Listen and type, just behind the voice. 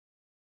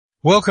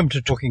Welcome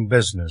to Talking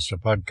Business, a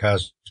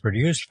podcast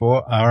produced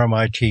for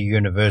RMIT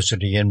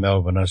University in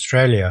Melbourne,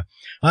 Australia.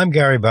 I'm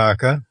Gary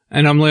Barker.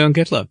 And I'm Leon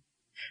Gettler.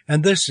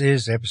 And this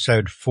is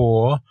episode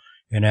 4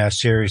 in our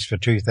series for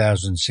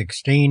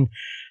 2016.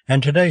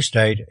 And today's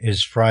date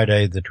is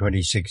Friday, the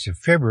 26th of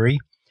February.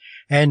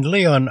 And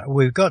Leon,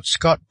 we've got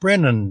Scott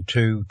Brennan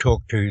to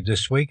talk to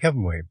this week,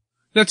 haven't we?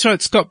 That's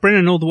right. Scott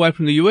Brennan, all the way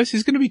from the US,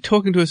 is going to be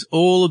talking to us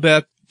all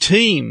about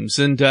teams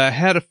and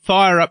how to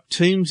fire up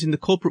teams in the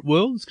corporate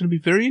world. It's going to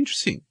be very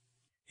interesting.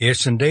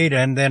 Yes, indeed.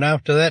 And then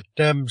after that,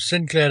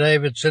 Sinclair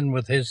Davidson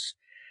with his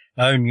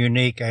own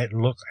unique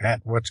look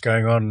at what's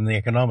going on in the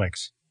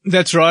economics.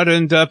 That's right,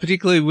 and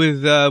particularly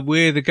with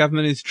where the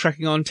government is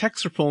tracking on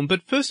tax reform.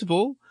 But first of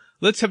all,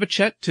 let's have a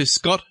chat to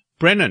Scott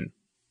Brennan.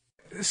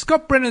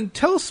 Scott Brennan,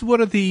 tell us what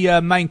are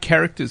the main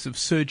characters of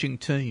surging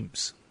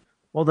teams?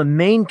 Well, the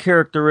main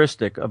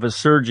characteristic of a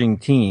surging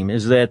team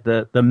is that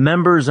the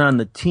members on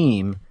the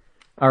team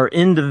are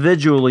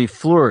individually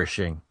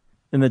flourishing.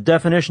 And the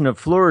definition of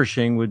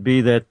flourishing would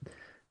be that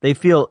they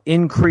feel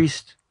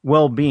increased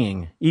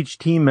well-being. Each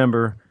team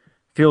member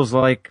feels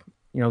like,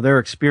 they're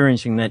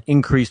experiencing that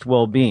increased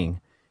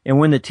well-being. And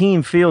when the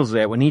team feels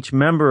that, when each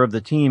member of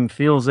the team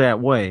feels that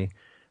way,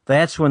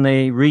 that's when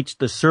they reach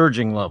the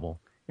surging level.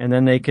 And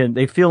then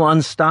they feel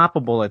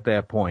unstoppable at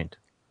that point.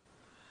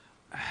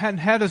 And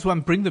how does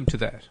one bring them to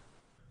that?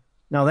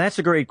 Now, that's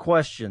a great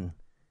question.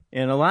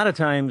 And a lot of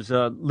times,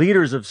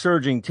 leaders of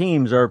surging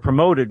teams are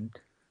promoted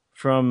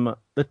from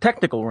the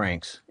technical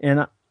ranks.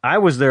 And I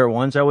was there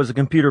once. I was a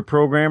computer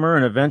programmer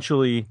and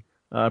eventually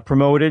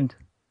promoted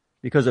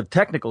because of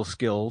technical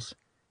skills.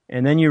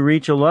 And then you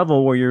reach a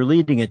level where you're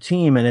leading a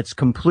team, and it's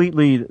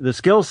completely, the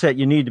skill set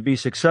you need to be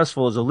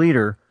successful as a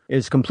leader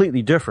is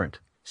completely different.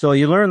 So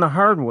you learn the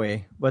hard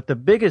way, but the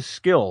biggest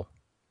skill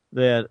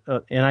that,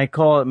 and I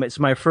call it, it's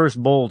my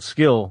first bold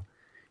skill,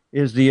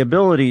 is the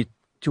ability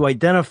to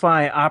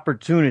identify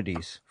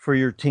opportunities for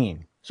your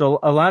team. So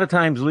a lot of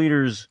times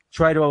leaders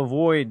try to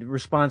avoid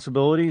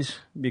responsibilities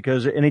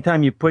because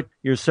anytime you put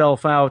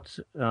yourself out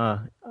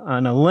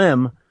on a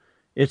limb,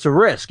 it's a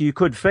risk. You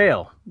could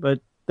fail. But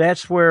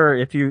that's where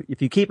if you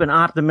keep an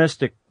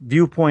optimistic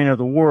viewpoint of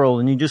the world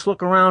and you just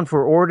look around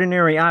for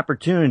ordinary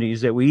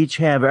opportunities that we each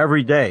have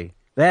every day,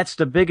 that's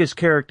the biggest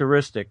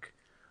characteristic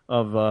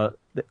of a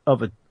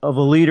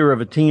leader of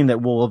a team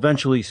that will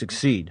eventually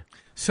succeed.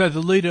 So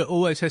the leader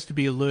always has to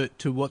be alert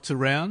to what's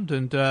around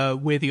and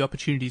where the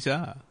opportunities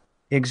are.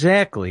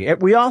 Exactly.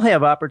 We all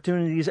have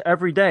opportunities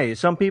every day.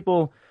 Some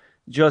people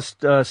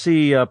just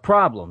see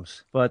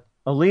problems, but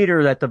a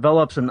leader that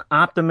develops an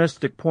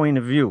optimistic point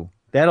of view,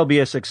 that'll be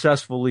a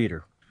successful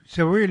leader.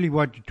 So really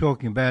what you're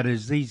talking about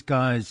is these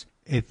guys,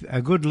 if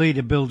a good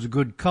leader builds a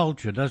good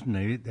culture, doesn't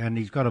he? And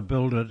he's got to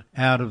build it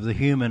out of the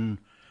human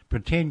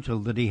potential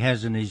that he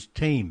has in his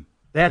team.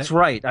 That's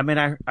right. I mean,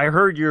 I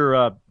heard your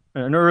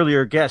an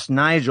earlier guest,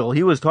 Nigel.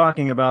 He was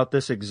talking about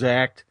this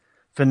exact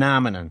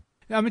phenomenon.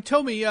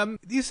 Tell me,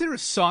 is there a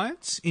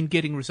science in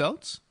getting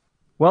results?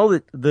 Well,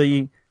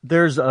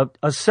 there's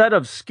a set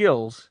of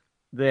skills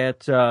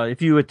that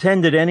if you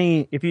attend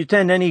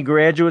any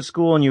graduate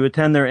school and you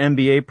attend their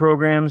MBA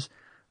programs,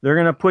 they're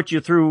going to put you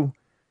through.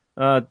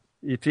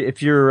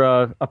 If you're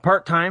a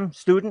part-time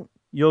student,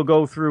 you'll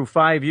go through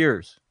 5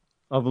 years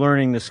of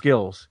learning the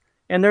skills,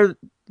 and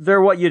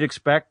they're what you'd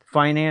expect: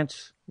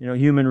 finance,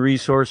 human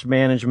resource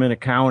management,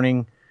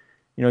 accounting.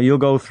 You'll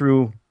go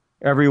through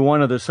every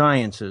one of the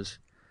sciences.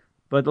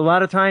 But a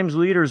lot of times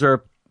leaders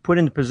are put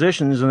into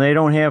positions and they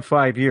don't have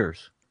 5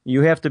 years.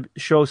 You have to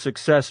show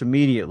success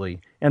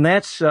immediately. And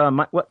that's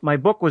my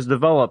book was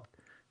developed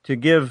to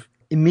give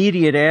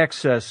immediate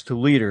access to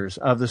leaders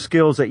of the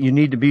skills that you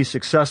need to be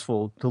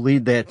successful to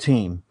lead that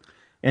team.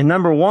 And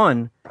number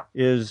one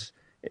is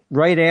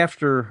right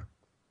after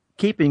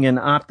keeping an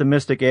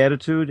optimistic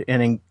attitude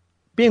and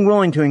being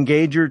willing to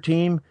engage your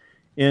team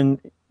in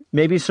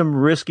maybe some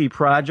risky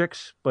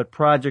projects, but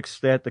projects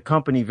that the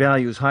company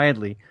values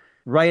highly.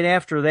 Right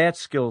after that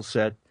skill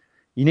set,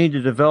 you need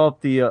to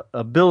develop the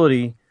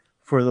ability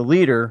for the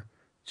leader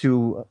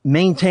to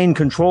maintain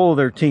control of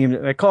their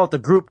team. I call it the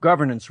group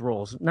governance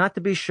roles. Not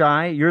to be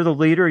shy. You're the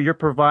leader. You're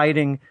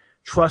providing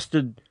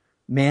trusted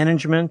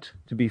management,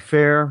 to be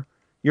fair.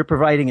 You're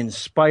providing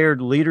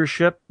inspired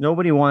leadership.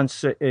 Nobody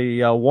wants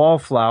a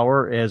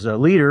wallflower as a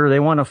leader. They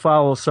want to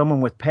follow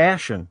someone with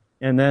passion.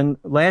 And then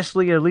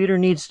lastly, a leader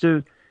needs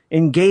to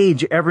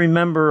engage every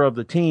member of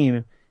the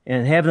team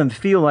and have them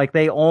feel like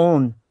they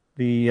own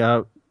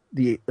the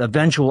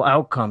eventual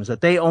outcomes, that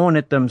they own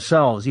it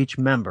themselves, each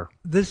member.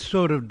 This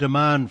sort of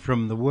demand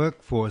from the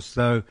workforce,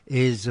 though,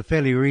 is a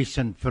fairly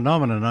recent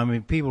phenomenon. I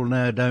mean, people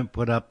now don't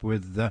put up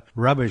with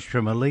rubbish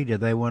from a leader.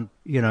 They want,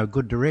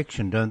 good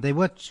direction, don't they?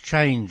 What's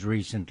changed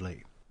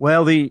recently?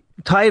 Well, the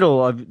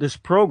title of this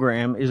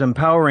program is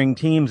Empowering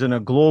Teams in a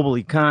Global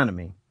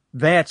Economy.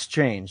 That's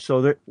changed.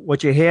 So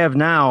what you have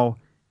now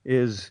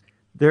is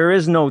there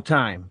is no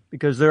time,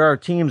 because there are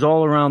teams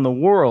all around the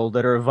world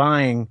that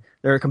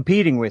are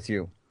competing with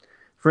you.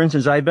 For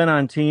instance, I've been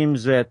on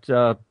teams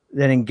that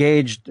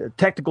engaged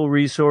technical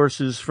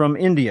resources from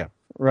India,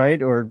 right,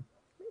 or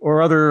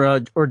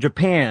or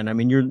Japan. I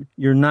mean,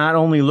 you're not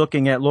only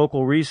looking at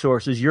local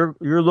resources, you're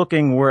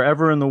looking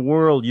wherever in the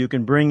world you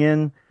can bring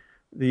in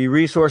the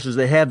resources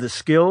that have the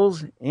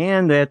skills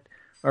and that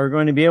are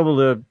going to be able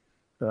to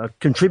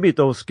contribute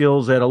those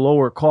skills at a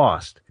lower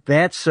cost.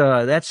 That's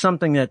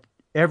something that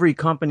every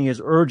company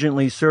is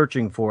urgently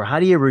searching for. How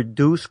do you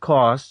reduce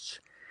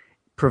costs,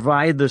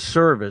 provide the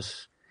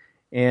service,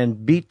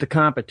 and beat the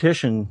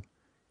competition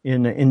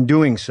in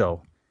doing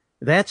so?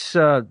 That's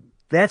the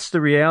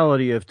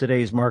reality of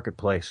today's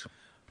marketplace.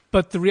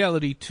 But the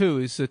reality, too,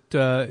 is that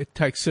it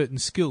takes certain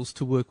skills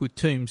to work with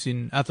teams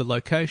in other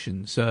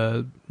locations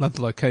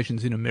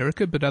in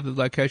America, but other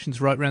locations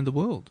right around the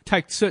world. It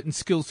takes certain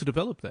skills to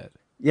develop that.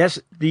 Yes,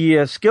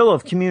 the skill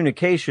of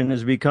communication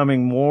is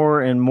becoming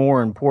more and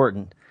more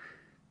important.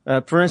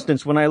 For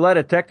instance, when I led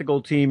a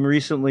technical team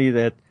recently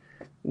that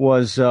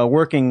was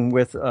working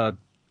with a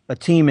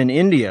team in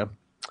India,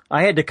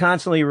 I had to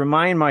constantly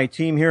remind my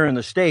team here in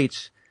the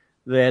States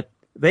that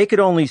they could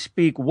only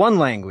speak one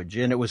language,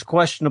 and it was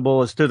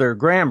questionable as to their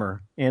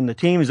grammar. And the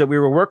teams that we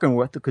were working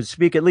with could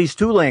speak at least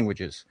two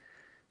languages.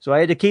 So I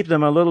had to keep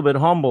them a little bit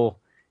humble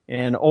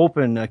and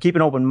open, keep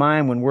an open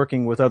mind when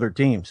working with other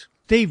teams.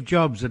 Steve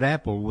Jobs at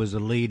Apple was a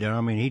leader. I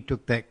mean, he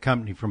took that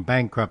company from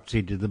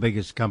bankruptcy to the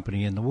biggest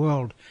company in the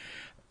world.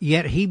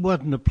 Yet he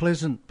wasn't a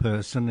pleasant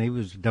person. He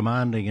was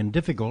demanding and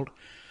difficult,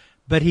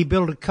 but he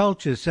built a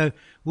culture. So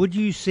would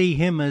you see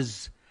him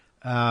as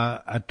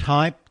a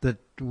type that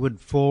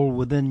would fall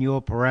within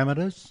your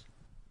parameters?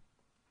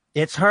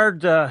 It's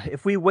hard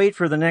if we wait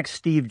for the next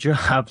Steve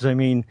Jobs. I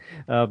mean,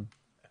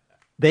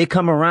 they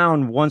come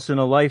around once in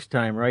a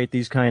lifetime, right?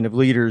 These kind of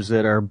leaders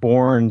that are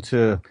born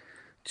to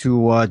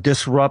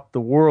disrupt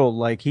the world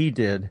like he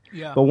did.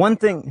 Yeah. But one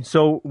thing,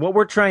 so what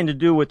we're trying to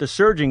do with the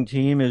surging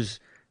team is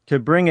to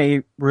bring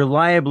a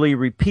reliably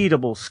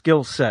repeatable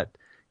skill set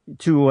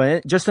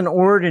to just an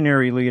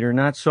ordinary leader,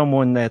 not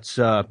someone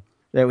that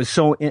was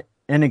so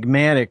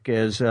enigmatic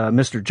as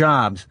Mr.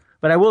 Jobs.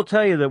 But I will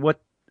tell you that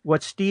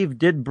what Steve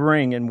did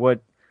bring and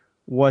what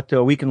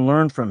we can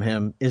learn from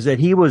him is that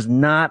he was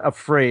not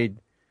afraid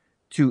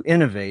to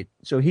innovate.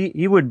 So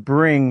he would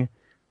bring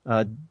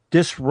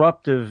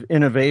disruptive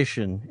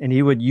innovation, and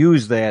he would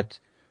use that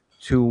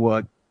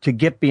to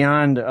get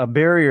beyond a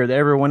barrier that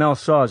everyone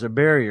else saw as a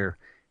barrier.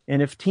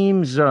 And if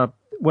teams,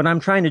 what I'm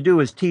trying to do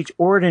is teach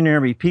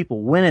ordinary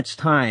people when it's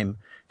time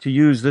to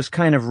use this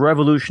kind of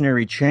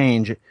revolutionary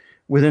change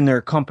within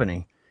their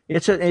company.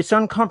 It's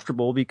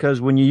uncomfortable because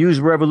when you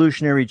use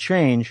revolutionary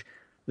change,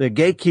 the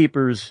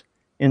gatekeepers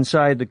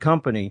inside the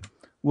company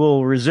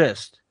will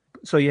resist.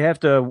 So you have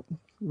to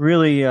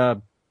really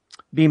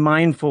be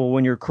mindful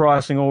when you're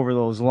crossing over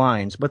those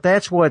lines. But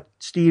that's what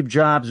Steve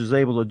Jobs was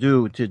able to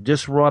do, to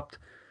disrupt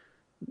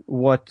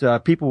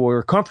what people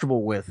were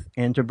comfortable with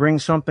and to bring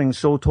something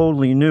so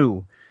totally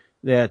new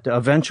that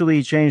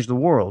eventually changed the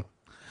world.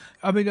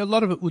 I mean, a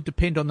lot of it would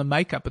depend on the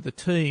makeup of the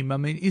team. I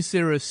mean, is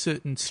there a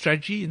certain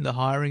strategy in the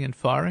hiring and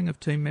firing of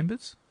team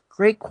members?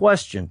 Great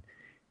question.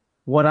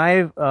 What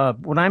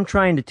I'm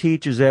trying to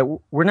teach is that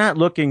we're not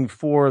looking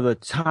for the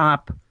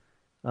top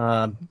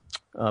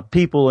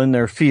people in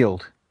their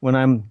field. When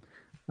I'm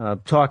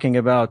talking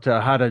about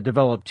how to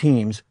develop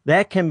teams,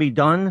 that can be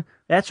done.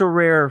 That's a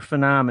rare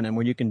phenomenon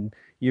where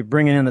you're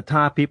bringing in the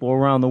top people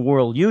around the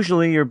world.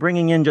 Usually, you're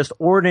bringing in just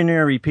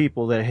ordinary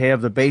people that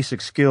have the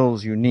basic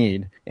skills you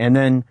need, and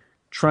then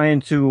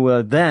trying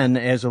to then,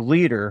 as a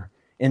leader,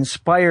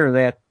 inspire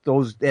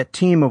that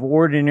team of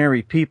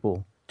ordinary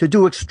people to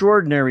do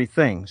extraordinary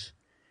things.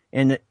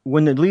 And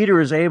when the leader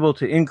is able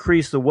to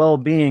increase the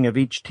well-being of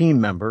each team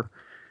member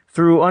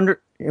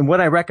and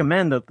what I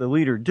recommend that the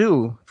leader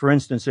do, for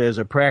instance, as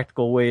a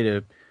practical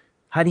way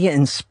how do you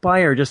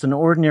inspire just an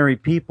ordinary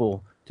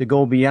people to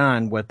go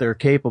beyond what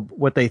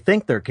they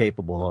think they're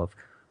capable of?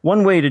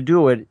 One way to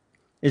do it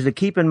is to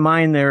keep in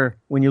mind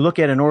when you look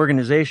at an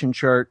organization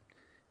chart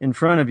in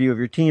front of you of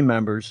your team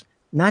members,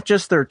 not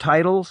just their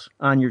titles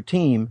on your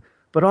team,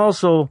 but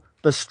also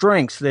the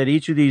strengths that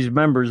each of these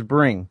members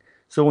bring.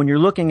 So when you're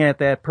looking at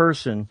that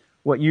person,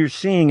 what you're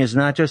seeing is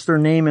not just their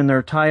name and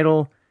their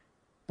title,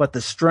 but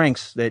the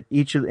strengths that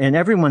and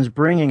everyone's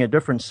bringing a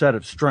different set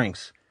of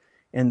strengths.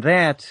 And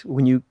that,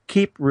 when you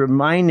keep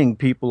reminding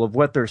people of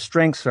what their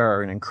strengths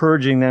are and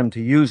encouraging them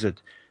to use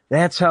it,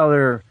 that's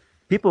how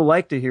people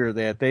like to hear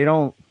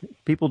that.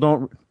 People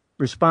don't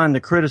respond to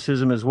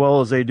criticism as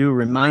well as they do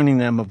reminding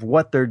them of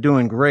what they're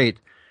doing great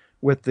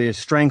with the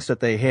strengths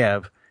that they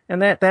have.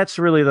 And that's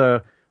really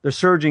the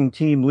surging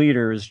team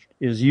leader is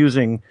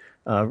using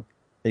a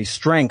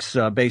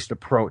strengths-based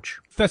approach.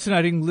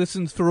 Fascinating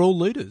lessons for all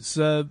leaders.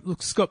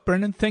 Look, Scott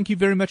Brennan, thank you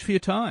very much for your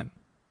time.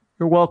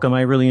 You're welcome.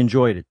 I really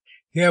enjoyed it.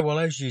 Yeah, well,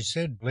 as you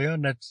said,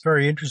 Leon, that's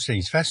very interesting.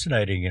 It's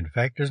fascinating, in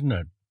fact, isn't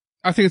it?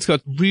 I think it's got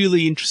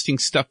really interesting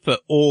stuff for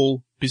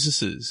all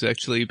businesses,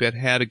 actually, about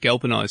how to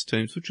galvanize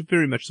teams, which are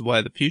very much the way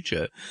of the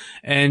future,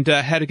 and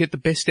how to get the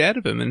best out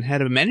of them and how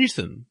to manage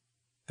them.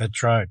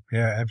 That's right.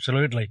 Yeah,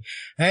 absolutely.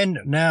 And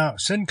now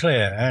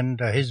Sinclair and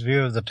his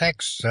view of the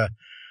tax,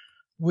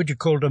 would you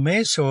call it a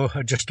mess or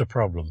just a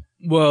problem?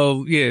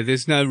 Well, yeah,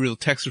 there's no real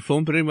tax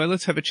reform. But anyway,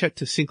 let's have a chat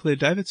to Sinclair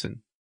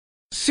Davidson.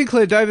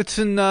 Sinclair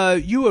Davidson,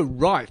 you were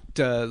right.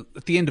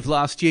 At the end of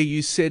last year,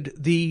 you said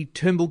the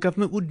Turnbull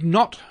government would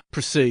not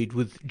proceed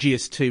with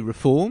GST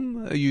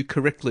reform. You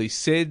correctly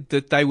said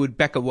that they would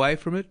back away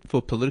from it for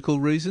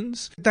political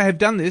reasons. They have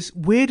done this.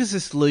 Where does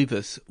this leave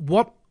us?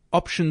 What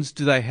options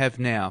do they have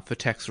now for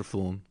tax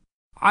reform?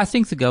 I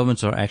think the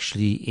governments are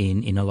actually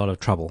in a lot of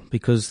trouble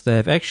because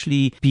they've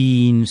actually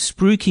been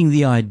spruiking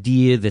the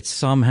idea that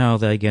somehow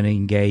they're going to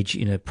engage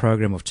in a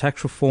program of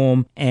tax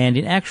reform. And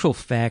in actual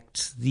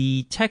fact,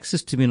 the tax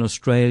system in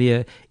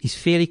Australia is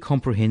fairly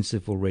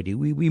comprehensive already.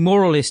 We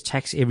more or less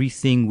tax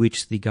everything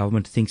which the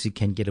government thinks it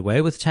can get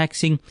away with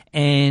taxing.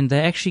 And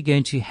they're actually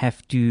going to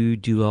have to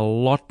do a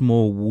lot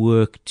more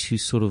work to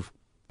sort of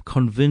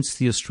convince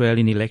the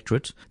Australian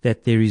electorate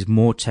that there is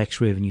more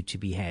tax revenue to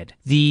be had.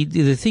 The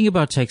thing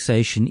about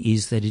taxation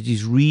is that it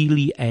is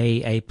really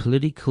a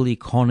political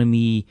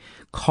economy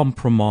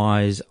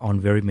compromise on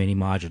very many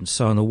margins.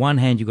 So on the one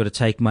hand, you've got to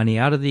take money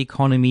out of the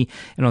economy,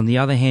 and on the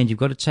other hand, you've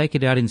got to take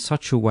it out in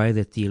such a way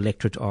that the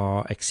electorate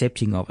are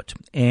accepting of it.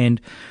 And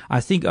I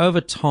think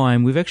over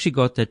time, we've actually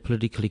got that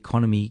political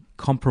economy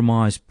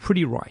compromise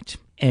pretty right.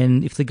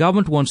 And if the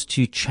government wants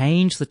to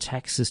change the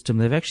tax system,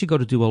 they've actually got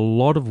to do a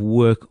lot of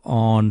work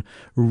on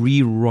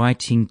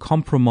rewriting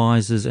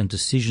compromises and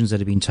decisions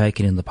that have been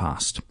taken in the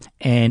past.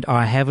 And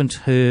I haven't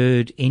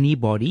heard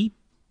anybody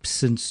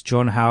since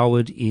John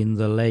Howard in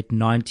the late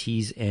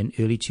 90s and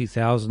early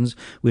 2000s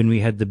when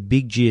we had the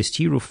big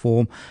GST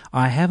reform,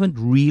 I haven't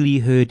really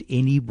heard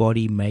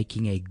anybody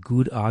making a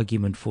good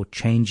argument for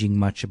changing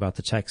much about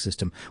the tax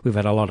system. We've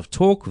had a lot of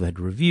talk, we've had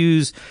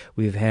reviews,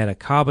 we've had a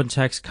carbon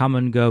tax come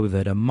and go, we've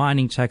had a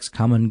mining tax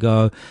come and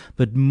go,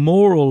 but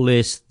more or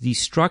less the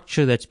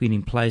structure that's been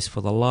in place for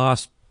the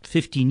last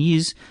 15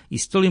 years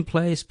is still in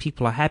place,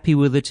 people are happy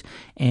with it,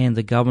 and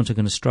the government are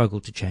going to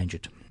struggle to change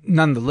it.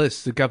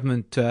 Nonetheless, the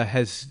government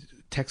has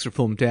tax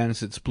reform down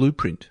as its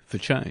blueprint for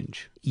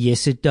change.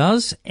 Yes, it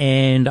does.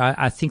 And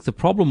I think the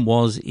problem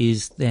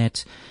is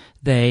that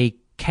they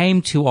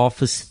came to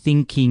office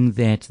thinking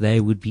that they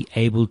would be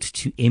able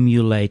to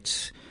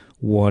emulate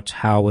what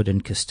Howard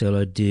and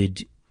Costello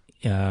did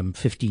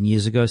 15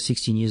 years ago,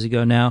 16 years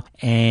ago now,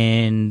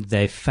 and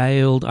they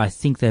failed. I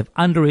think they've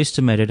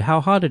underestimated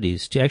how hard it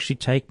is to actually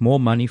take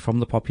more money from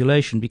the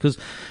population, because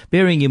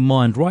bearing in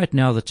mind right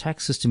now the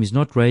tax system is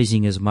not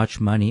raising as much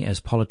money as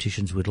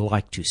politicians would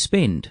like to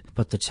spend,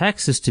 but the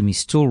tax system is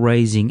still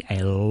raising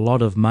a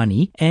lot of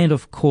money, and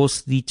of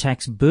course the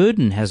tax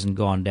burden hasn't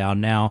gone down.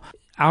 Now,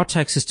 our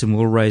tax system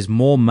will raise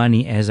more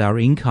money as our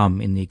income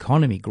in the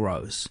economy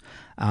grows.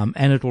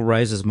 And it will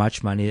raise as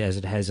much money as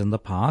it has in the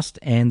past,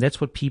 and that's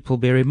what people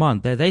bear in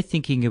mind. They're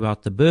thinking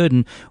about the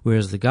burden,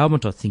 whereas the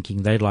government are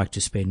thinking they'd like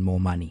to spend more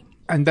money.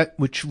 And that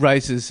which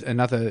raises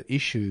another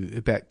issue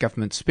about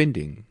government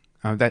spending.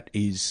 That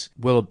is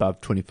well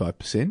above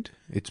 25%.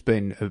 It's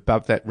been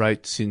above that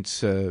rate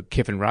since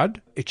Kevin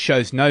Rudd. It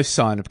shows no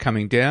sign of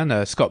coming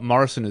down. Scott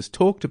Morrison has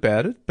talked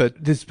about it, but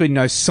there's been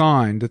no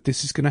sign that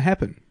this is going to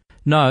happen.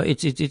 No,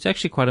 it's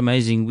actually quite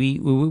amazing.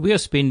 We are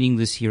spending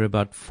this year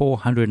about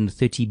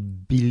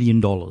 $430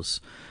 billion,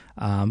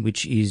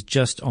 which is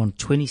just on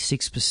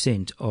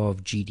 26%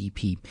 of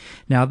GDP.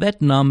 Now,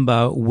 that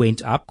number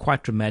went up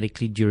quite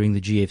dramatically during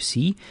the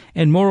GFC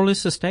and more or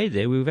less has stayed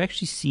there. We've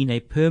actually seen a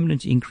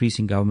permanent increase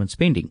in government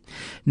spending.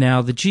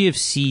 Now, the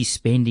GFC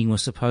spending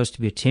was supposed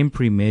to be a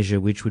temporary measure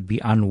which would be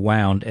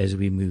unwound as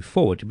we move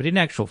forward, but in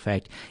actual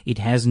fact, it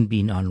hasn't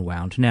been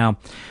unwound. Now,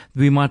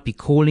 we might be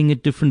calling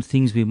it different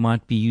things. We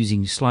might be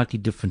using slightly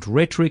different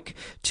rhetoric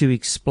to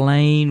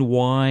explain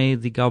why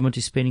the government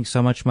is spending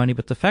so much money,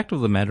 but the fact of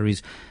the matter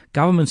is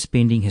government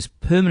spending has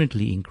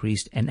permanently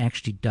increased and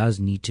actually does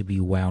need to be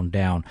wound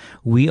down.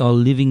 We are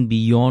living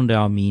beyond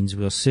our means.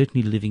 We are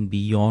certainly living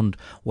beyond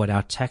what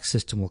our tax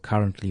system will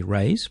currently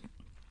raise.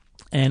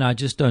 And I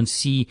just don't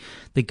see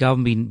the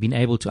government being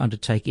able to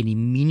undertake any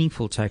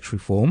meaningful tax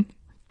reform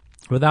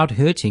without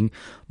hurting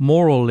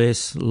more or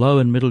less low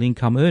and middle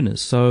income earners.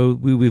 So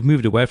we've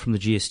moved away from the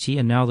GST,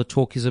 and now the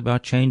talk is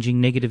about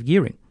changing negative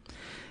gearing.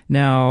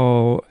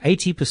 Now,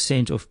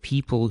 80% of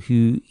people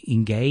who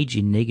engage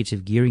in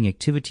negative gearing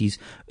activities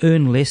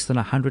earn less than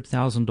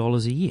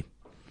 $100,000 a year.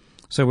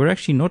 So we're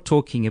actually not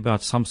talking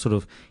about some sort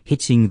of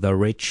hitting the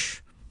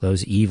rich,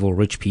 those evil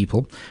rich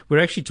people. We're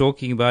actually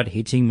talking about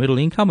hitting middle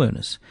income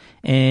earners.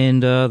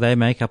 And they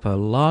make up a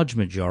large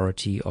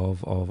majority of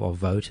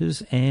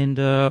voters, and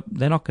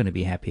they're not going to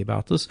be happy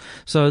about this.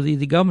 So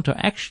the government are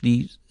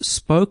actually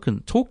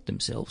talked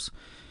themselves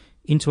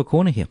into a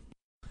corner here.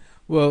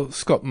 Well,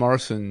 Scott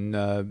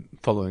Morrison,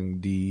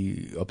 following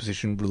the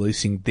opposition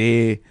releasing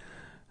their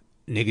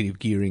negative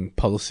gearing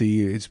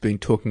policy, has been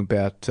talking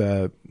about,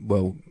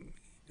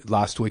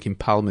 last week in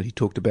Parliament he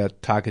talked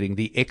about targeting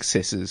the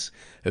excesses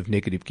of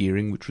negative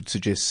gearing, which would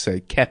suggest, say,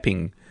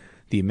 capping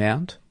the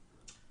amount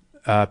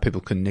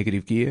people can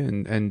negative gear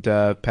and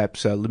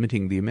perhaps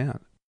limiting the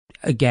amount.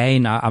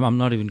 Again, I'm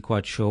not even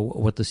quite sure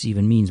what this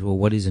even means. Well,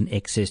 what is an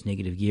excess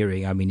negative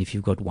gearing? I mean, if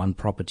you've got one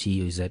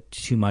property, is that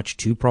too much?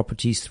 2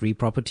 properties, 3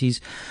 properties?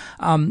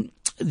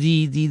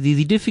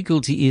 The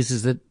difficulty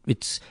is that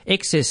it's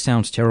excess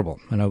sounds terrible.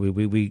 You know,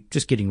 we're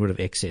just getting rid of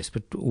excess.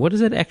 But what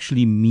does that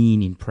actually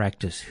mean in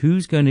practice?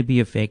 Who's going to be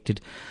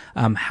affected?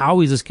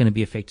 How is this going to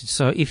be affected?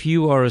 So if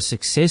you are a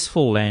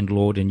successful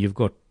landlord and you've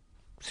got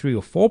 3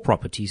 or 4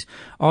 properties,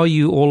 are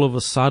you all of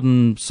a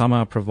sudden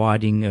somehow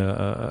providing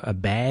a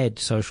bad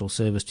social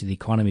service to the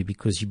economy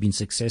because you've been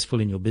successful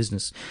in your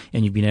business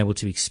and you've been able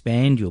to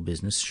expand your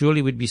business?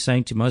 Surely we'd be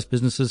saying to most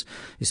businesses,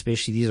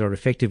 especially these are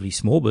effectively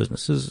small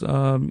businesses,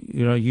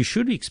 you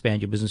should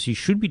expand your business. You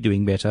should be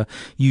doing better.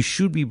 You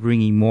should be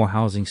bringing more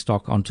housing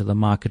stock onto the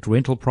market.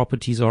 Rental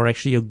properties are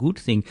actually a good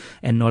thing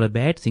and not a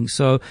bad thing.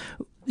 So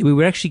we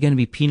were actually going to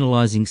be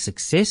penalizing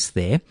success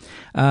there.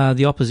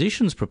 The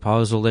opposition's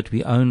proposal that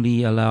we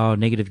only allow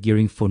negative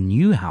gearing for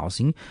new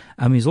housing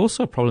is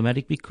also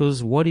problematic,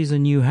 because what is a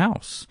new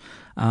house?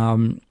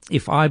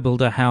 If I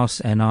build a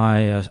house and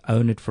I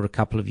own it for a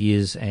couple of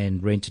years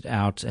and rent it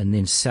out and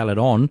then sell it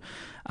on,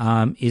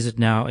 is it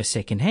now a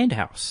second-hand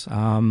house?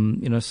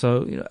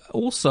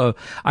 Also,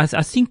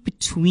 I think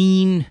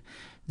between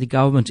the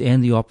government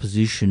and the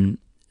opposition,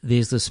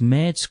 there's this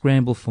mad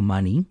scramble for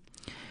money.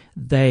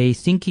 They're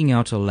thinking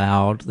out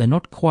aloud. They're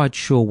not quite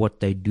sure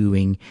what they're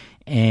doing,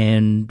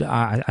 and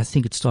I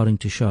think it's starting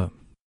to show.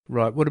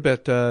 Right. What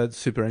about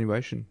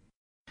superannuation?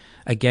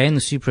 Again, the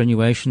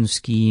superannuation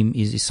scheme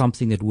is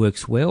something that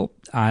works well.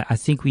 I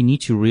think we need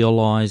to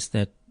realize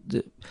that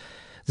the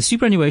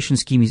superannuation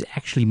scheme is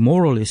actually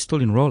more or less still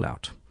in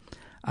rollout.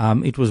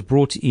 It was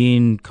brought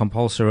in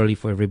compulsorily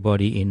for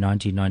everybody in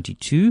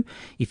 1992.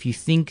 If you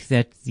think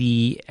that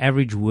the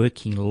average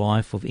working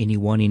life of any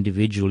one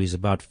individual is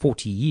about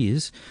 40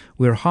 years,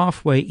 we're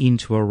halfway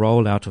into a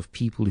rollout of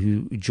people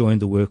who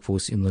joined the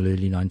workforce in the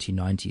early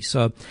 1990s.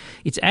 So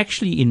it's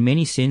actually, in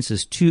many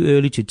senses, too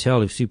early to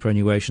tell if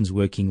superannuation is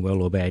working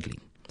well or badly.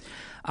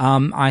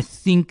 I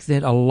think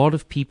that a lot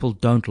of people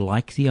don't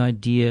like the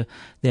idea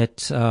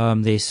that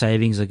their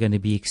savings are going to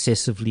be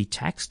excessively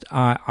taxed.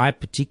 I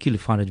particularly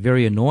find it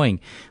very annoying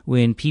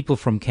when people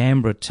from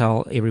Canberra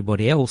tell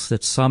everybody else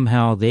that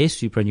somehow their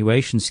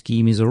superannuation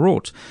scheme is a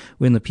rort,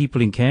 when the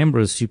people in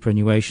Canberra's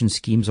superannuation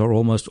schemes are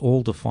almost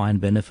all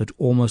defined benefit,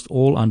 almost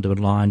all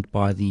underlined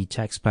by the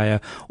taxpayer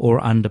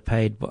or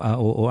underpaid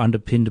or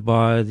underpinned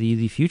by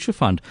the future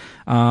fund.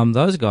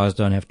 Those guys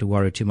don't have to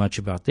worry too much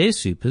about their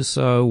supers,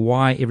 so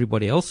why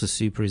everybody else's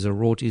super is a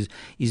rort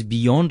is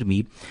beyond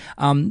me.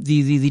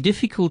 The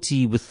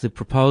difficulty with the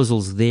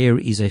proposals there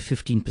is a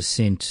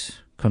 15%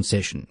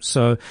 concession.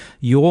 So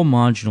your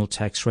marginal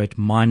tax rate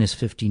minus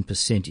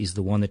 15% is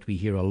the one that we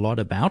hear a lot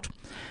about.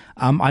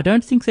 I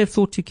don't think they've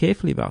thought too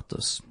carefully about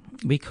this,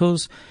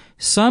 because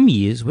some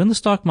years when the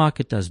stock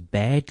market does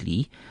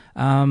badly,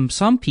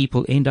 some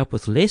people end up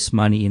with less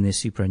money in their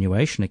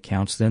superannuation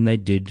accounts than they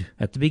did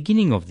at the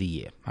beginning of the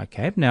year.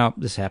 Okay, now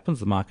this happens,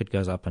 the market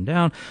goes up and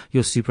down,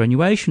 your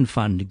superannuation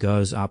fund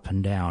goes up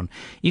and down.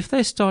 If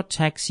they start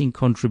taxing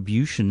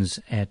contributions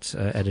at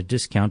a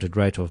discounted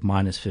rate of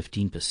minus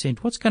 15%,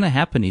 what's going to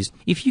happen is,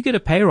 if you get a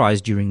pay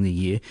rise during the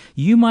year,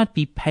 you might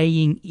be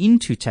paying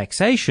into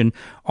taxation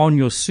on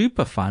your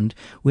super fund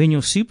when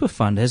your super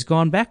fund has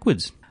gone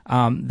backwards.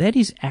 That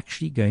is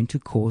actually going to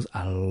cause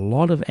a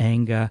lot of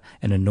anger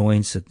and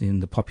annoyance in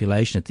the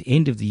population. At the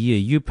end of the year,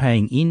 you're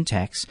paying in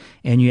tax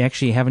and you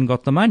actually haven't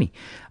got the money.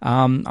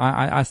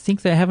 I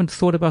think they haven't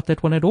thought about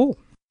that one at all.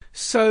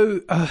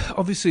 So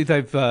obviously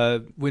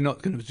we're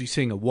not going to be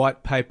seeing a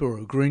white paper or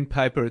a green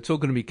paper. It's all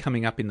going to be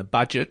coming up in the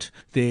budget,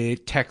 their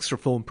tax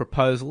reform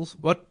proposals.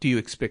 What do you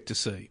expect to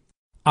see?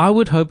 I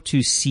would hope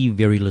to see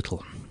very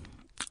little.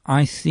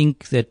 I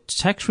think that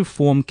tax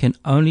reform can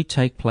only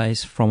take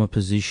place from a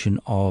position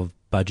of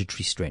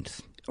budgetary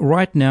strength.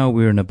 Right now,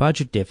 we're in a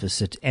budget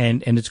deficit,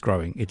 and it's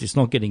growing. It's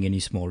not getting any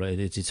smaller.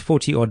 It's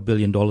 $40-odd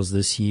billion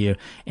this year,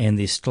 and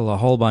there's still a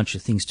whole bunch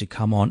of things to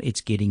come on.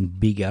 It's getting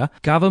bigger.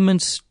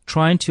 Governments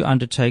trying to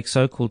undertake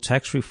so-called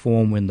tax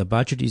reform when the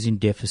budget is in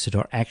deficit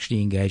are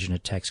actually engaged in a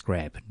tax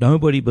grab.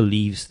 Nobody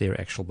believes their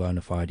actual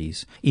bona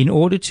fides. In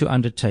order to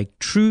undertake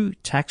true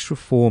tax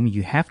reform,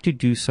 you have to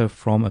do so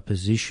from a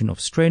position of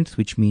strength,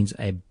 which means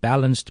a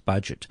balanced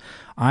budget.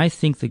 I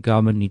think the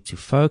government needs to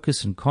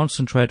focus and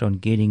concentrate on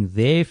getting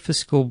their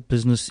fiscal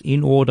business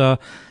in order,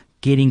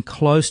 getting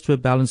close to a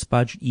balanced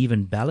budget,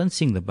 even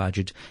balancing the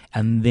budget,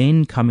 and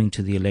then coming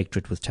to the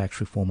electorate with tax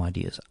reform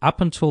ideas.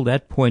 Up until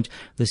that point,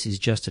 this is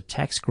just a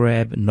tax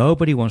grab.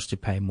 Nobody wants to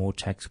pay more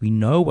tax. We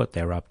know what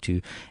they're up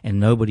to, and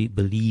nobody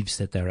believes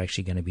that they're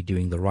actually going to be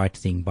doing the right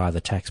thing by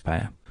the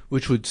taxpayer.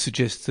 Which would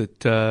suggest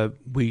that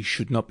we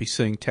should not be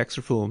seeing tax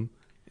reform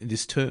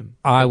this term?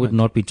 I would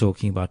not be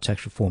talking about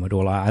tax reform at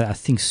all. I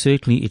think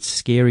certainly it's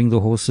scaring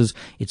the horses.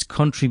 It's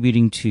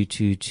contributing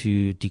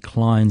to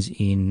declines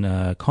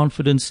in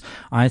confidence.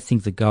 I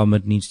think the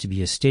government needs to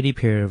be a steady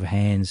pair of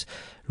hands,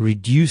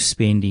 reduce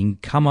spending,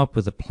 come up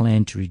with a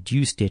plan to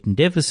reduce debt and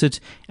deficit,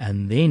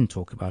 and then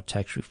talk about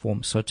tax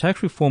reform. So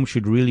tax reform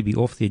should really be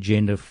off the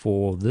agenda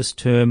for this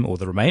term or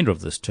the remainder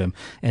of this term,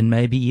 and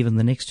maybe even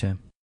the next term.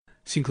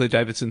 Sinclair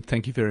Davidson,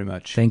 thank you very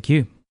much. Thank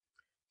you.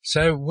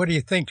 So what do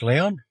you think,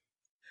 Leon?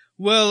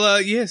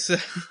 Well, yes,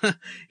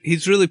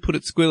 he's really put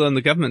it squarely on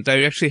the government.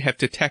 They actually have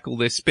to tackle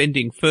their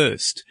spending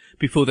first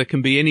before there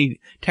can be any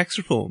tax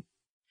reform.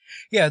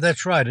 Yeah,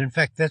 that's right. In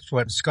fact, that's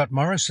what Scott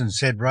Morrison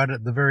said right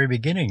at the very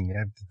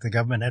beginning. The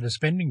government had a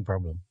spending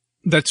problem.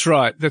 That's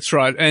right. That's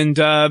right. And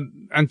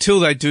until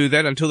they do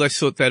that, until they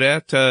sort that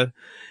out,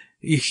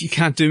 you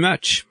can't do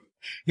much.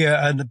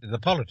 Yeah, and the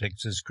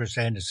politics, as Chris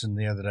Anderson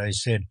the other day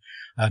said,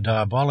 are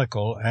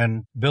diabolical.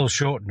 And Bill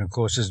Shorten, of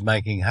course, is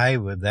making hay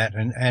with that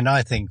and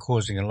I think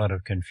causing a lot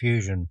of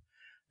confusion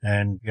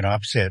and,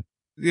 upset.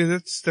 Yeah,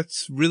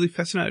 that's really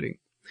fascinating.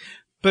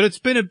 But it's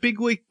been a big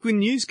week in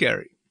news,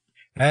 Gary.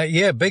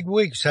 Yeah, big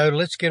week. So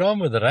let's get on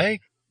with it, eh?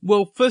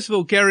 Well, first of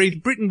all, Gary,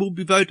 Britain will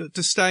be voted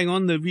to staying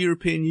on the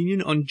European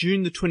Union on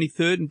June the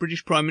 23rd, and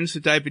British Prime Minister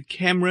David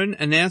Cameron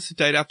announced the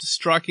date after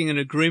striking an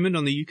agreement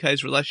on the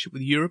UK's relationship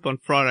with Europe on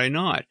Friday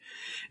night.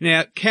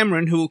 Now,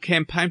 Cameron, who will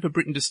campaign for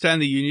Britain to stay in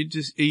the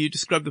EU,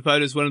 described the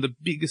vote as one of the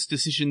biggest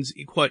decisions,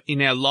 quote,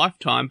 in our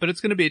lifetime, but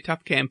it's going to be a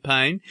tough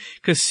campaign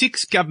because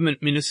 6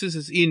 government ministers,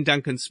 as Ian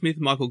Duncan-Smith,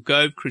 Michael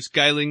Gove, Chris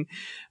Gayling,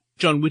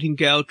 John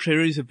Whittingdale,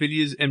 Theresa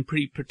Villiers and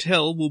Priti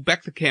Patel will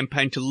back the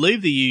campaign to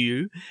leave the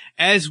EU,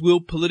 as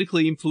will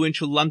politically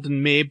influential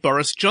London Mayor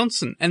Boris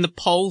Johnson. And the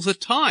polls are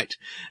tight.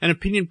 An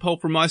opinion poll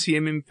from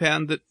ICMM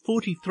found that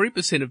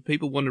 43% of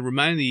people want to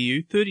remain in the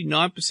EU,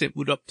 39%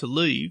 would opt to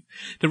leave.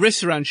 The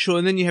rest are unsure,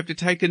 and then you have to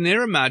take an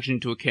error margin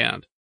into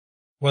account.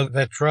 Well,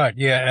 that's right,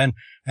 yeah.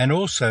 And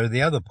also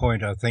the other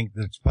point I think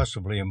that's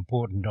possibly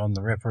important on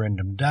the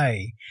referendum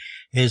day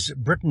is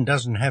Britain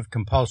doesn't have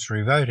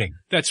compulsory voting.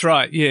 That's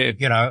right, yeah.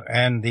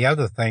 And the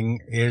other thing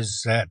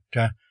is that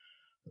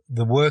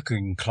the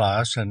working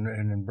class, and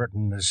in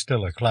Britain there's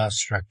still a class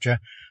structure,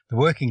 the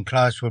working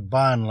class would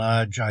by and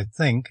large, I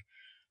think,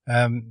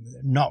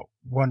 not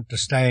want to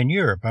stay in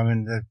Europe. I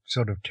mean, they're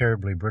sort of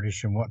terribly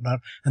British and whatnot.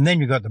 And then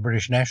you've got the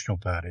British National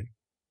Party.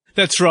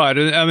 That's right.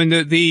 I mean,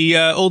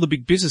 all the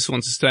big business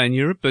wants to stay in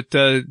Europe, but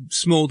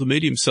small to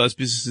medium-sized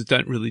businesses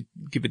don't really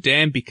give a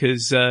damn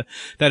because they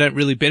don't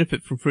really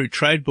benefit from free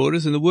trade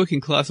borders, and the working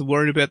class are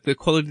worried about the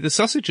quality of the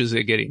sausages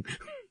they're getting.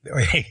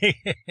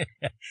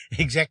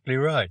 Exactly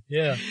right.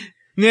 Yeah.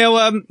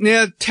 Now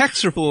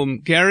tax reform,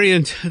 Gary,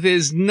 and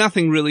there's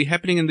nothing really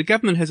happening, and the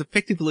government has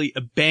effectively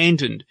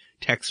abandoned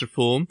tax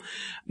reform.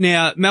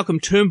 Now, Malcolm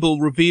Turnbull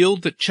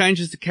revealed that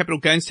changes to capital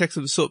gains tax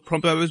of the sort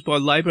proposed by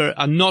Labor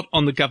are not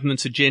on the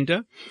government's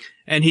agenda,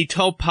 and he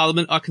told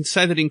Parliament, "I can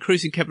say that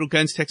increasing capital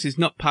gains tax is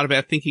not part of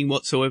our thinking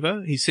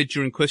whatsoever," he said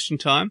during question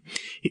time.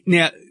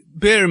 Now,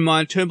 bear in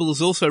mind, Turnbull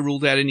has also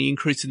ruled out any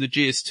increase in the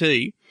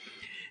GST.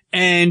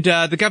 And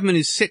the government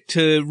is set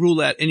to rule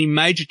out any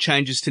major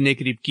changes to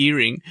negative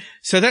gearing.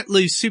 So that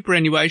leaves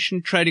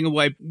superannuation, trading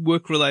away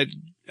work-related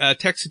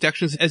tax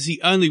deductions as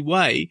the only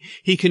way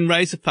he can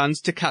raise the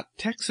funds to cut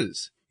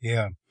taxes.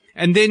 Yeah.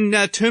 And then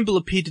Turnbull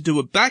appeared to do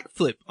a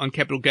backflip on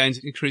capital gains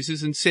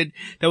increases and said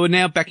they were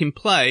now back in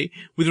play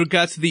with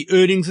regards to the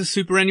earnings of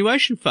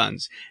superannuation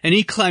funds. And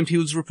he claimed he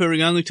was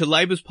referring only to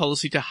Labor's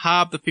policy to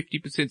halve the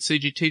 50%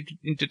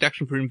 CGT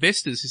deduction for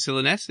investors who sell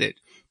an asset.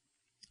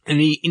 And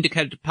he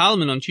indicated to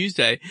Parliament on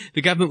Tuesday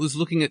the government was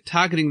looking at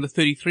targeting the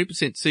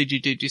 33%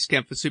 CGT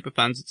discount for super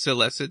funds that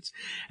sell assets,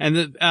 and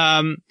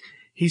that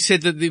he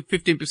said that the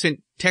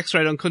 15% tax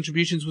rate on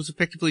contributions was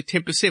effectively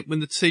 10% when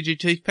the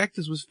CGT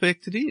factors was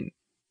factored in.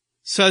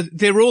 So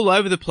they're all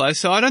over the place,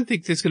 so I don't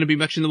think there's going to be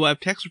much in the way of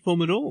tax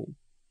reform at all.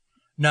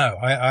 No,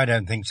 I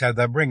don't think so.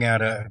 They'll bring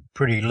out a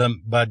pretty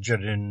limp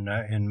budget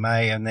in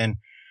May, and then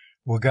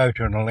we'll go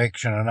to an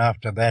election, and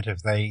after that,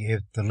 if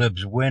the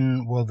Libs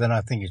win, well, then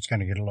I think it's going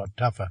to get a lot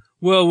tougher.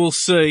 Well, we'll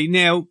see.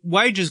 Now,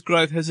 wages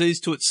growth has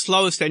eased to its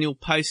slowest annual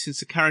pace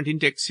since the current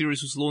index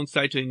series was launched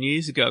 18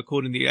 years ago,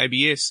 according to the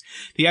ABS.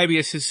 The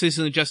ABS's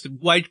season-adjusted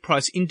wage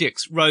price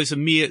index rose a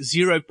mere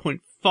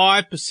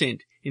 0.5%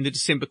 in the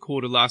December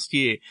quarter last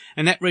year,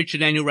 and that reached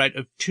an annual rate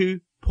of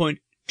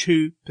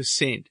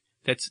 2.2%.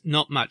 That's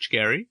not much,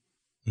 Gary.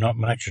 Not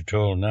much at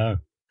all, no.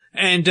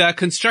 And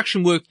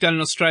construction work done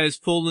in Australia has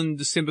fallen in the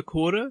December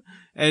quarter,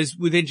 as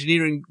with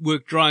engineering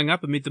work drying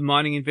up amid the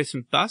mining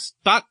investment bust.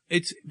 But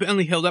it's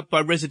only held up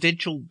by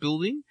residential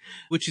building,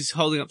 which is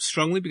holding up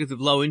strongly because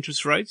of low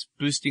interest rates,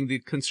 boosting the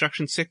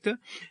construction sector.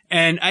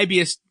 And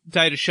ABS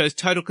data shows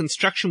total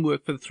construction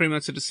work for the 3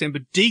 months of December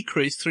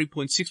decreased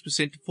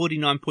 3.6% to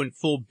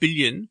 $49.4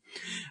 billion,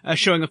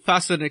 showing a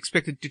faster than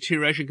expected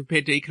deterioration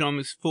compared to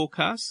economics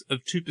forecasts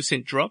of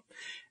 2% drop.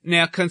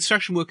 Now,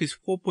 construction work is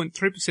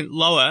 4.3%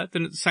 lower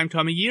than at the same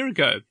time a year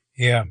ago.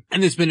 Yeah.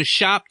 And there's been a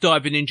sharp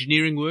dive in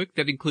engineering work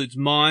that includes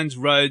mines,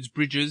 roads,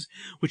 bridges,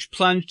 which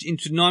plunged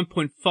into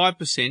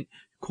 9.5%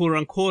 quarter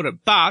on quarter.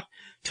 But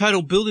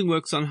total building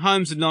works on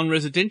homes and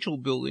non-residential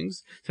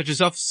buildings, such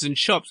as offices and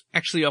shops,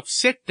 actually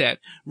offset that,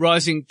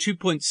 rising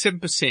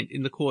 2.7%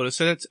 in the quarter.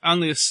 So that's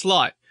only a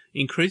slight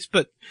increase,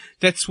 but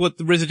that's what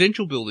the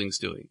residential building's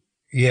doing.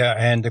 Yeah,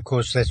 and of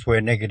course that's where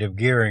negative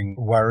gearing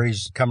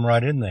worries come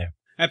right in there.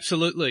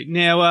 Absolutely.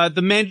 Now,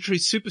 the mandatory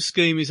super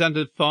scheme is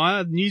under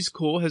fire. News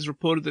Corp has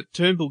reported that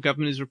Turnbull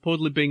government is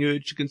reportedly being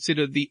urged to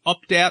consider the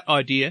opt-out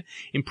idea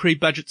in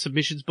pre-budget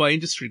submissions by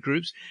industry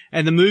groups,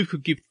 and the move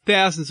could give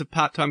thousands of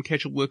part-time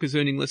casual workers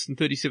earning less than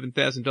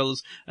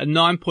 $37,000 a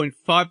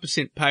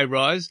 9.5% pay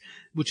rise,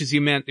 which is the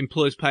amount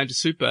employers pay into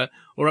super,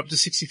 or up to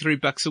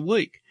 $63 a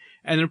week.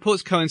 And the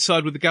reports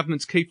coincide with the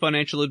government's key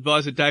financial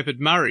advisor,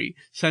 David Murray,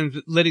 saying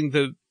that letting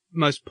the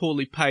most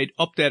poorly paid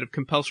opt-out of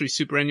compulsory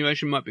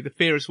superannuation might be the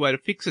fairest way to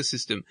fix the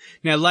system.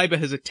 Now, Labor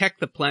has attacked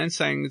the plan,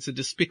 saying it's a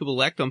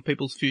despicable act on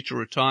people's future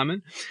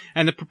retirement.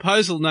 And the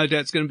proposal, no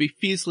doubt, is going to be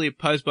fiercely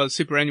opposed by the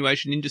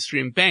superannuation industry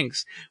and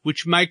banks,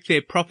 which make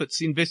their profits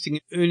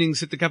investing earnings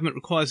that the government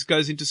requires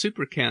goes into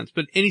super accounts.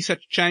 But any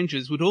such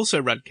changes would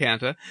also run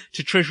counter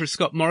to Treasurer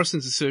Scott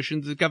Morrison's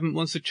assertion that the government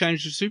wants to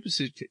change the super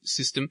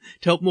system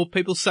to help more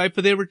people save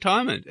for their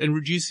retirement and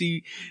reduce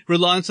the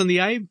reliance on the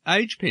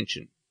age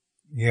pension.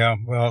 Yeah,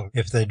 well,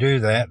 if they do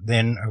that,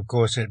 then of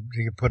course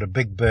you put a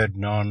big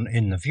burden on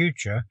in the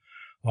future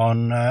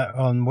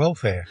on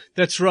welfare.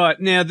 That's right.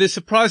 Now, the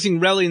surprising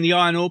rally in the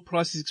iron ore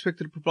price is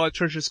expected to provide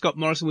Treasurer Scott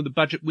Morrison with a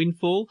budget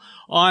windfall.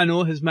 Iron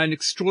ore has made an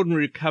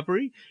extraordinary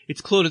recovery. It's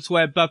clawed its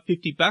way above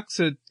 $50.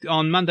 So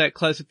on Monday it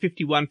closed at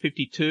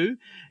 $51.52,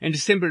 and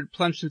December it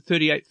plunged to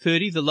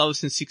 $38.30, the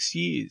lowest in 6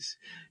 years.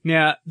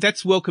 Now,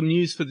 that's welcome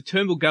news for the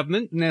Turnbull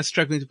government, now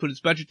struggling to put its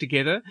budget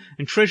together,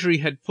 and Treasury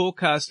had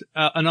forecast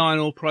an iron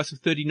ore price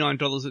of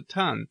 $39 a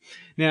tonne.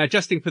 Now,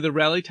 adjusting for the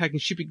rally, taking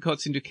shipping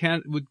costs into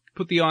account, would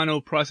put the iron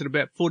ore price at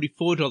about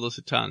 $44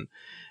 a tonne.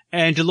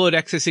 And Deloitte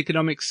Access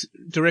Economics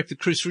Director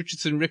Chris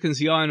Richardson reckons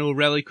the iron ore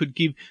rally could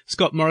give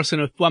Scott Morrison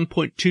a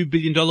 $1.2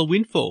 billion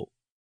windfall.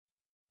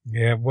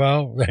 Yeah,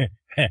 well,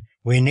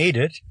 we need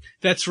it.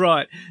 That's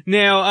right.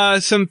 Now,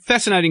 some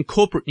fascinating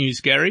corporate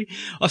news, Gary.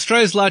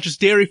 Australia's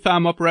largest dairy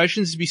farm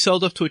operations is to be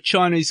sold off to a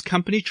Chinese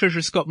company.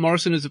 Treasurer Scott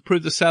Morrison has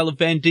approved the sale of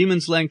Van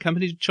Diemen's Land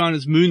Company to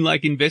China's Moon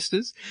Lake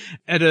investors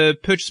at a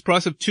purchase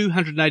price of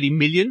 $280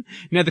 million.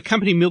 Now, the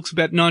company milks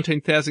about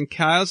 19,000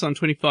 cows on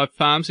 25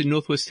 farms in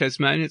northwest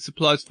Tasmania. It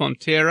supplies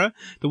Fonterra,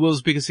 the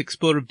world's biggest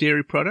exporter of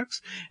dairy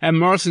products. And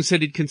Morrison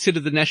said he'd consider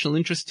the national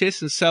interest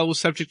test, and the sale was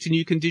subject to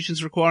new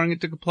conditions requiring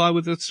it to comply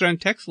with Australian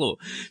tax law.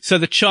 So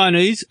the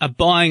Chinese are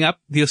buying up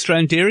the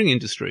Australian dairying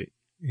industry.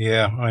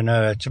 Yeah, I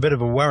know. It's a bit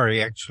of a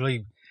worry,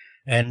 actually.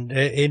 And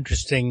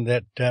interesting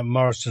that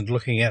Morrison's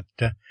looking at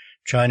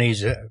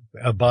Chinese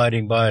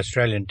abiding by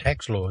Australian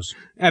tax laws.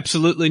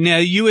 Absolutely. Now,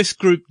 US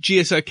group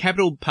GSO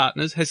Capital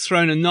Partners has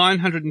thrown a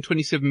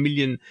 $927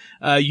 million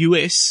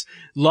US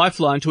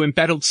lifeline to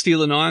embattled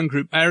steel and iron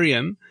group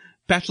Arrium,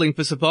 battling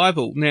for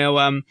survival. Now,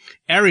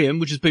 Arrium,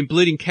 which has been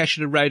bleeding cash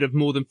at a rate of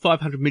more than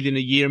 $500 million a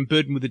year and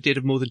burdened with a debt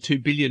of more than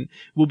 $2 billion,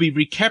 will be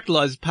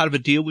recapitalised as part of a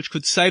deal which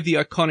could save the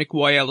iconic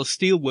Whyalla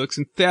Steelworks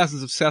and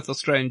thousands of South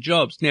Australian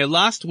jobs. Now,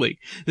 last week,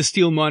 the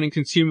steel mining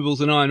consumables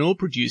and iron ore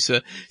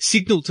producer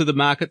signalled to the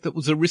market that there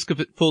was a risk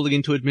of it falling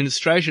into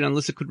administration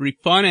unless it could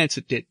refinance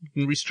its debt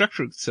and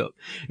restructure itself.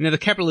 Now, the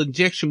capital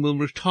injection will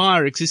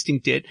retire existing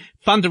debt,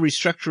 fund a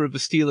restructure of the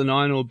steel and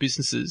iron ore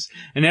businesses,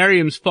 and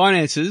Arrium's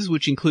finances,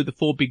 which include the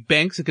four big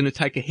banks, are going to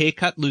take a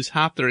haircut, lose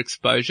half their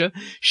exposure.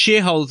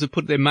 Shareholders have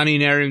put their money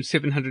in Arrium's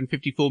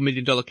 $754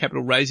 million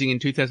capital raising in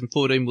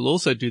 2014 will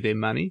also do their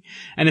money.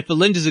 And if the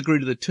lenders agree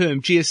to the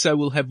term, GSO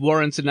will have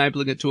warrants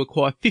enabling it to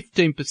acquire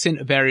 15%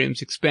 of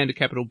Arrium's expanded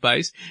capital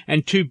base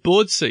and 2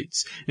 board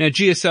seats. Now,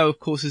 GSO, of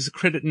course, is a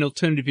credit and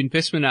alternative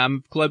investment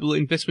arm of global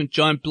investment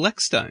giant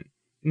Blackstone.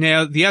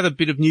 Now, the other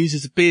bit of news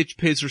is that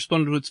BHP has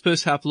responded to its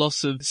first half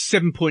loss of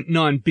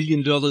 $7.9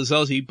 billion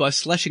Aussie by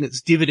slashing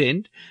its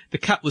dividend. The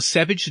cut was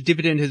savage. The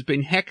dividend has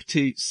been hacked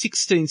to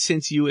 16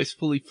 cents US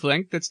fully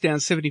franked. That's down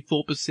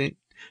 74%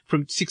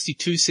 from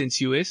 62 cents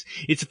US.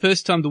 It's the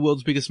first time the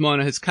world's biggest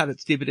miner has cut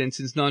its dividend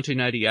since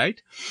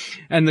 1988.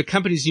 And the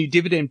company's new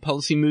dividend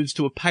policy moves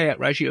to a payout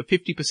ratio of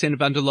 50%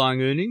 of underlying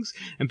earnings.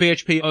 And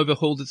BHP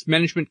overhauled its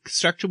management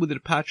structure with the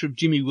departure of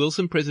Jimmy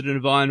Wilson, president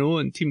of Iron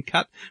Ore, and Tim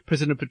Cutt,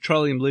 president of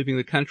Petroleum, leaving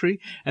the country.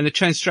 And the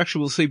change structure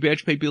will see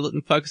BHP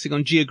Billiton focusing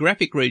on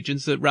geographic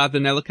regions rather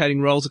than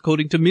allocating roles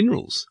according to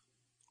minerals.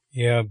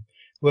 Yeah.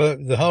 Well,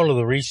 the whole of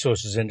the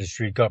resources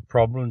industry got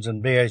problems,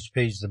 and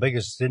BHP's the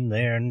biggest in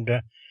there,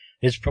 and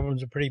its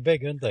problems are pretty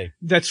big, aren't they?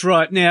 That's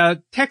right. Now,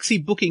 taxi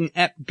booking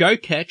app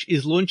GoCatch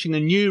is launching a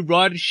new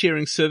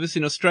ride-sharing service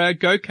in Australia,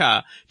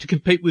 GoCar, to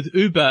compete with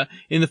Uber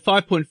in the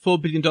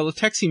 $5.4 billion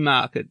taxi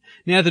market.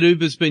 Now that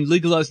Uber's been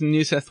legalised in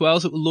New South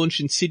Wales, it will launch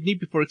in Sydney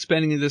before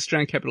expanding into the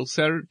Australian Capital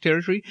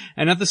Territory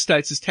and other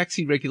states as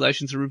taxi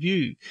regulations are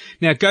reviewed.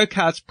 Now,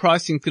 GoCart's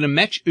pricing is going to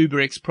match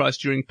UberX price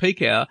during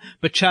peak hour,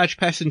 but charge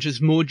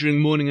passengers more during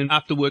morning and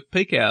after work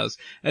peak hours,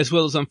 as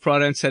well as on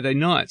Friday and Saturday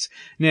nights.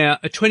 Now,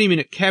 a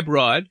 20-minute cab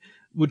ride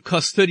would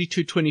cost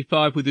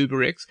 $32.25 with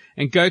UberX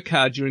and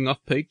GoCar during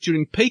off-peak.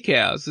 During peak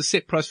hours, the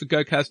set price for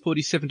GoCar is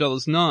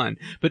 $47.09.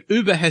 But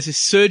Uber has its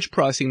surge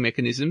pricing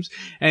mechanisms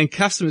and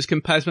customers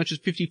can pay as much as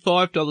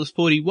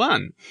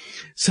 $55.41.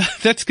 So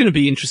that's going to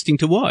be interesting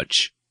to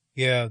watch.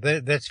 Yeah,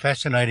 that's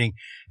fascinating.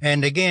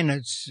 And again,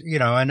 it's,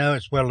 I know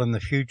it's well in the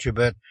future,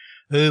 but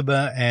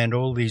Uber and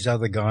all these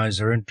other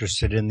guys are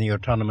interested in the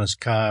autonomous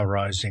car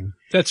rising.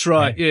 That's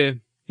right, yeah.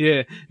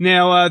 Yeah.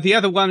 Now, the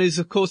other one is,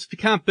 of course, if you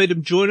can't beat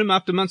them, join them.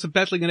 After months of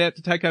battling it out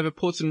to take over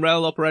ports and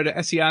rail operator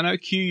Asiano,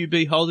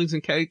 QUB Holdings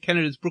and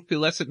Canada's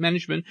Brookfield Asset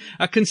Management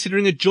are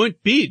considering a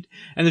joint bid,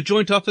 and the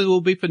joint offer will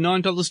be for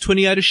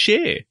 $9.28 a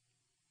share.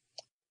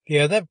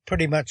 Yeah, that's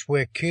pretty much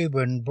where Cuba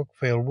and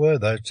Brookfield were,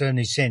 though. It's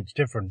only cents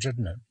difference,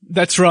 isn't it?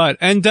 That's right.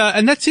 And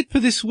that's it for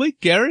this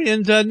week, Gary.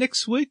 And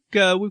next week,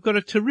 we've got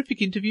a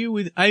terrific interview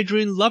with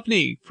Adrian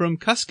Lovney from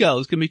Cuscal,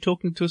 who's going to be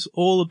talking to us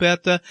all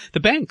about the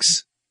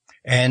banks.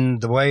 And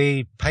the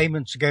way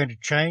payments are going to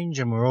change,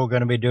 and we're all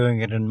going to be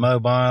doing it in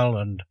mobile,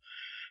 and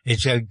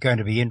it's going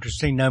to be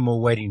interesting. No more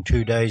waiting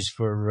 2 days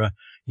for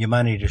your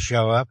money to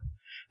show up.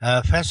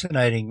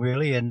 Fascinating,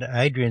 really, and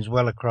Adrian's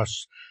well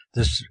across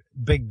this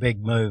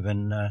big move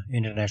in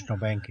international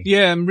banking.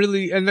 Yeah,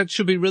 and that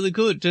should be really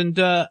good. And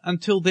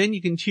until then,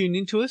 you can tune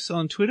into us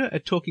on Twitter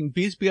at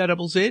TalkingBiz,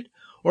 BRZZ,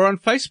 or on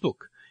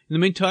Facebook. In the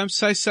meantime,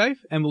 stay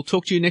safe, and we'll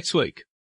talk to you next week.